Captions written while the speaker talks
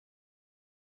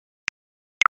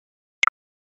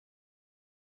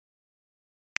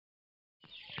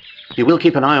You will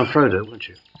keep an eye on Frodo, won't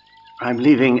you? I'm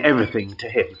leaving everything to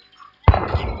him.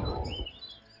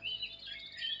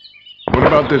 What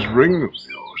about this ring of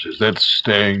yours? Is that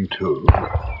staying too?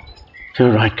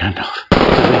 You're right, Gandalf.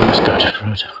 The ring must go to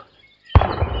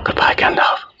Frodo. Goodbye,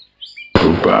 Gandalf.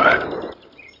 Goodbye,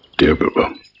 dear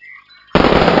Bilbo.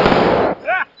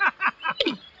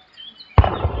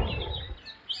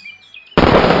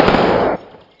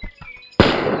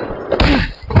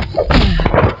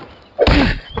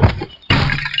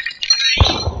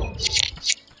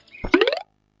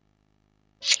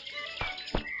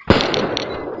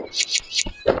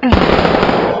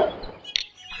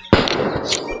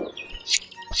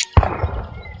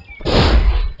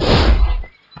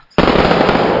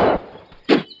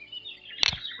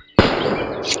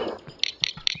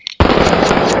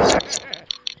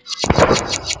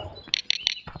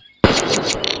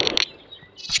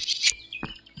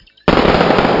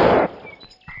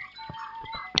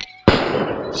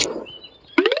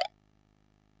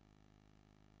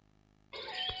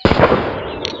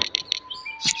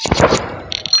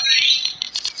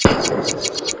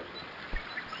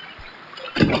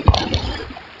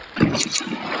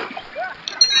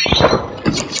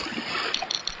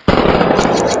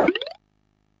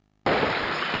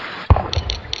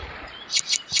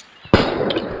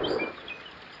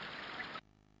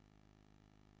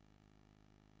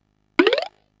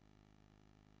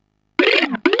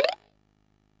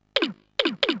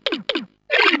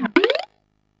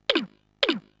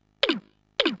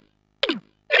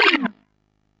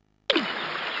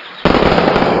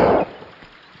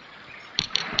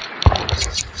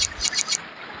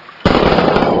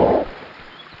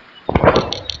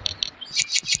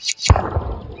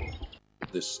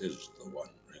 This is the One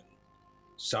Ring.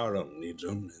 Sauron needs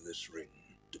only this ring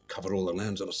to cover all the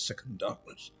lands of a second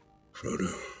darkness.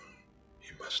 Frodo,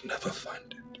 he must never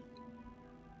find it.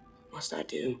 What must I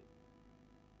do?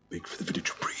 Make for the village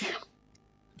of Bree.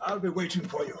 I'll be waiting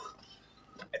for you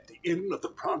at the Inn of the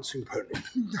Prancing Pony.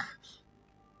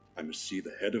 I must see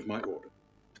the head of my order.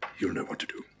 You'll know what to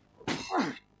do.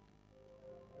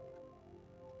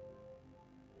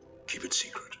 Keep it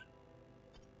secret.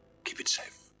 Keep it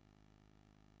safe.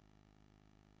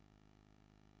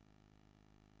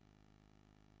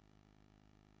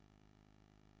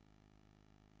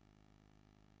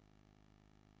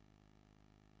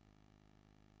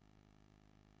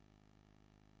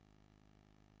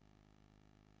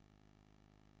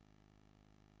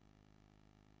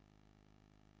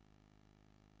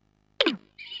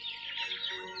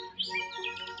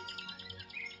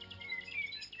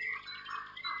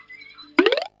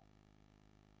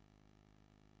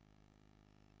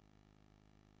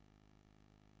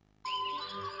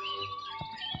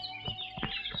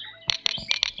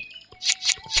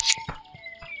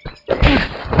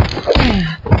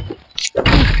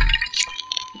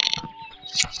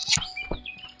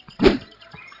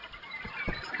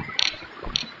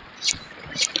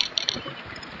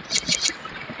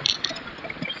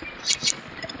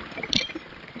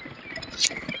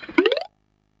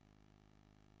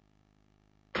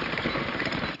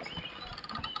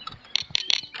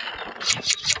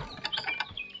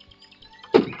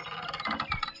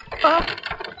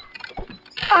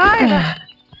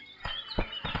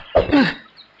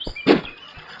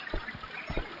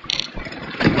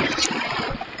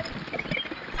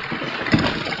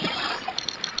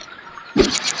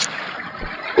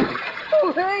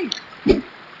 Oh, hey!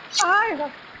 I...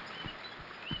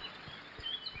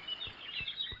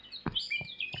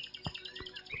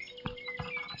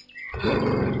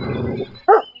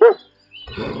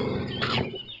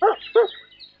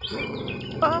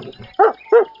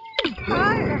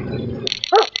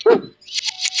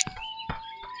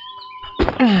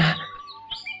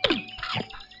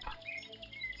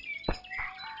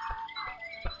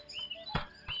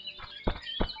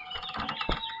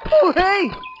 Oh,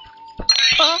 hey!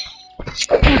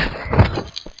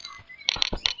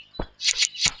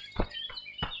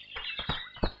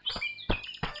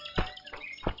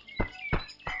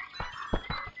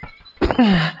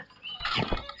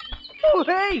 Oh,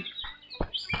 hey!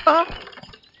 Ah!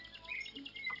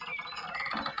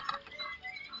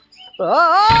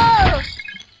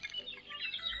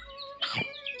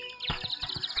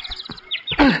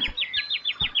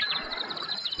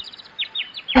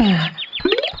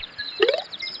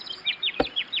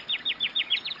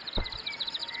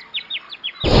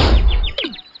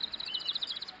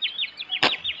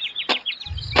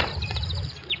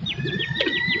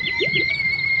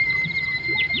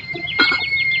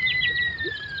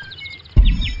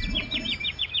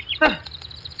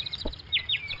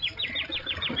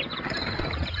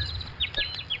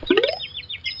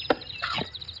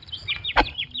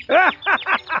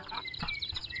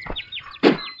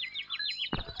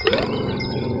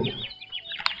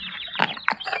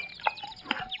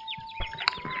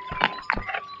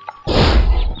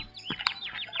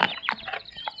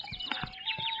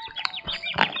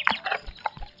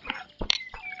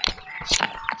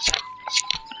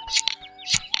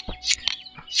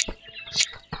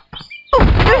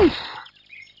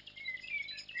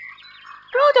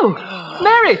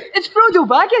 Mary, it's Frodo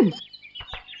Baggins.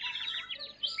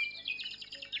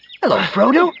 Hello,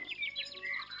 Frodo.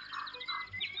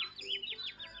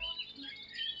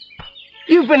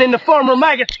 You've been in the Farmer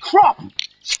Maggot's crop.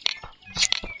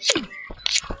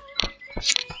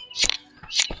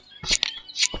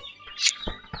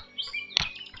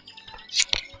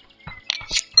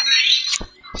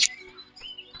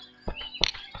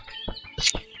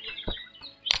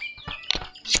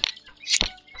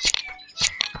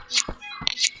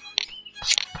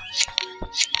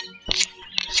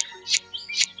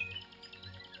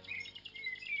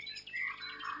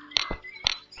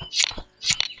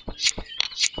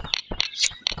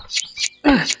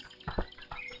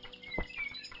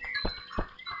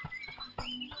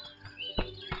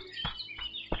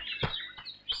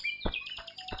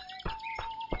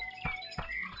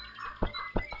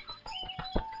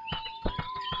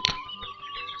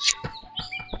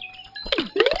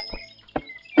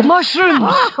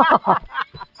 Mushrooms!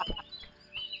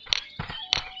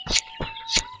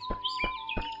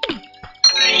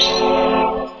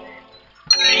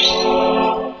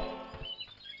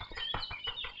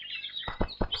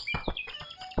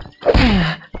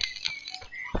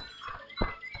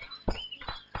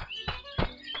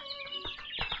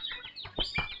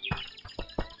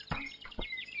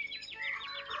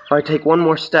 If I take one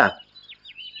more step,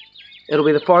 it'll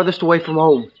be the farthest away from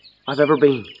home I've ever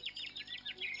been.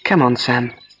 Come on,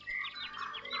 Sam.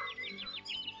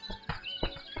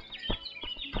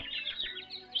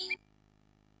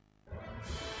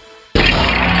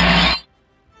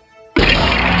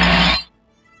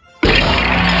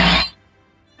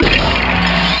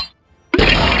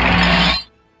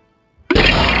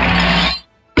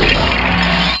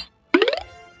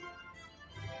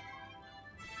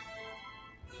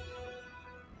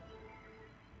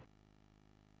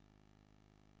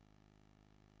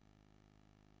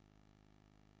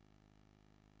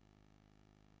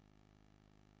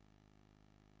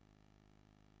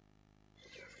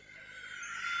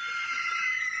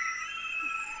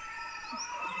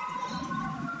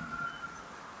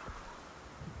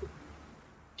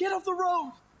 Get off the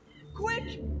road!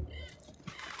 Quick!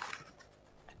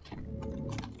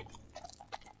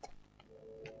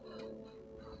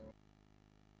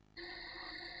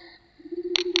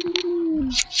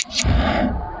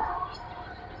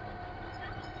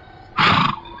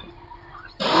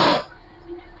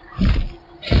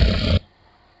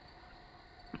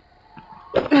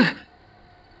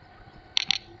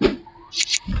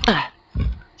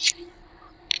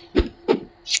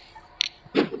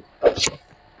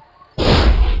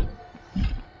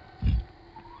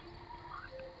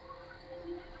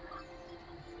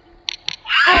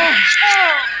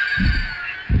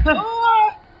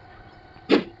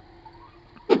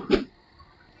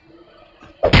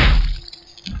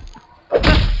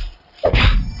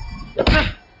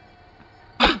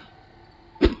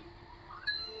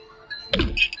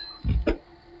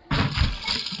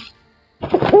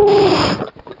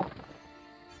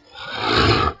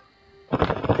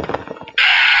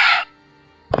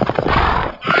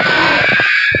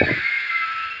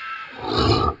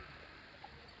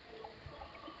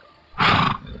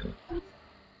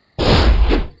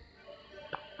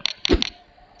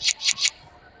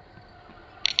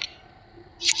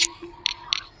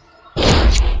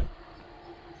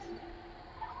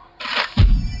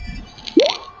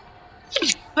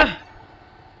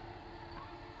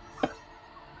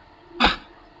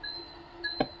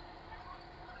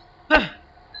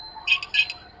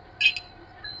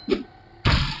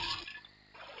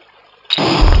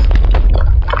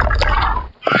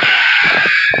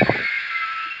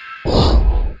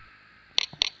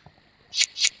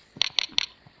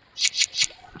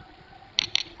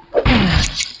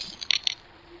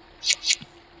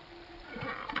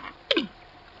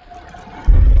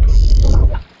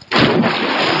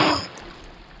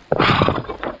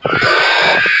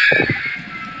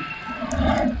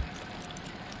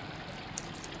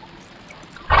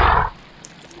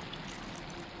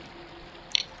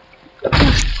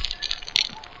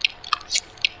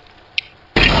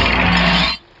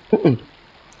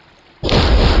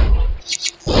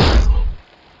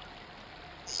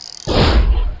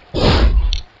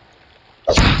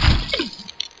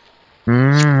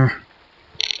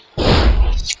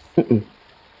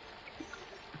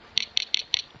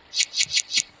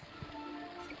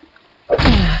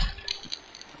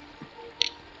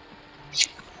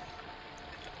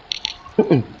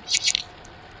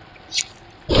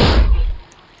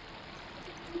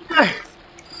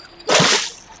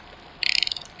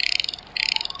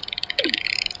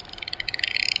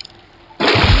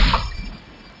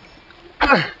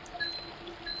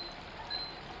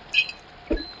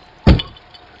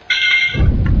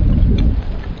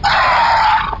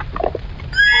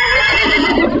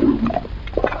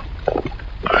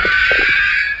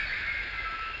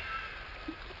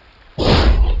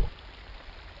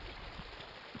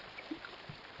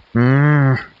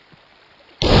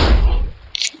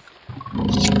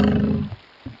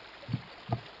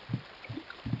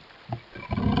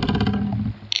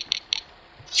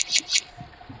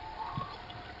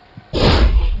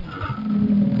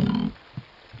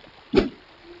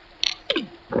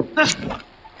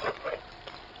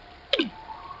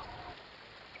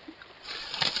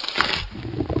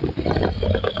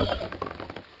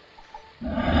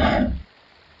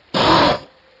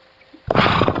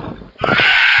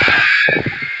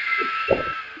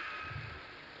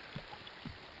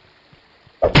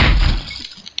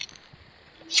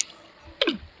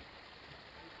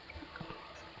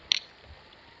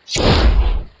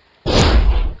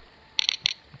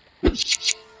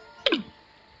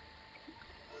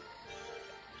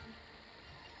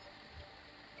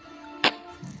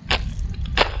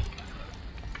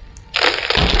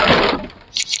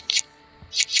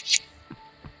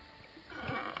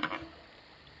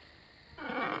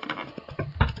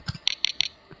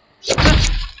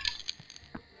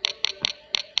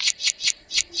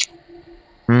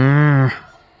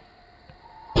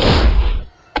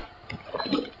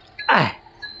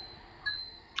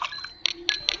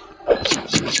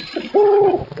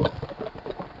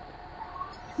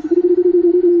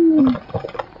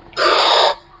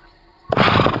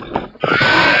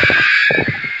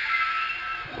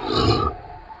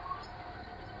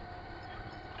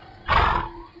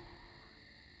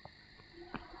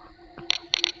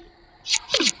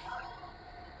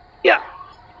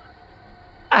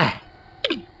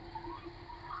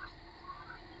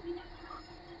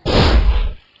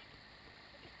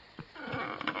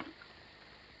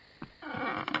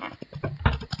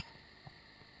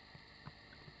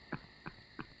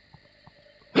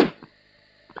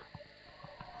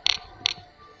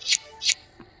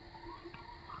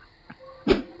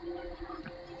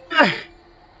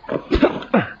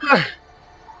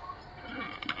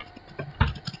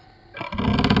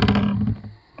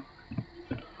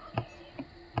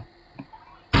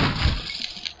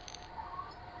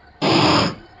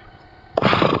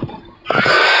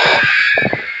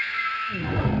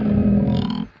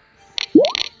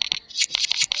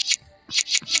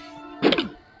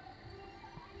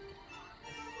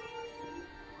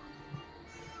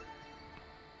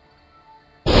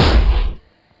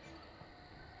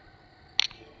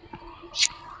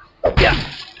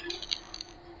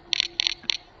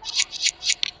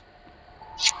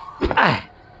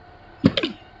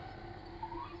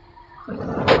 Yeah.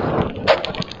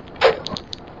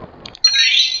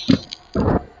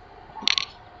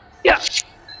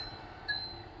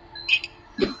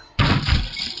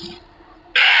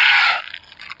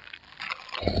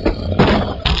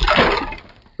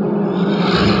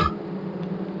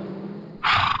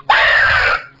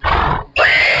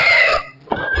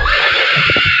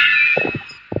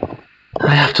 I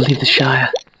have to leave the Shire.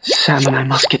 Sam and I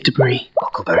must get debris.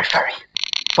 Huckleberry Ferry.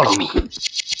 Follow me.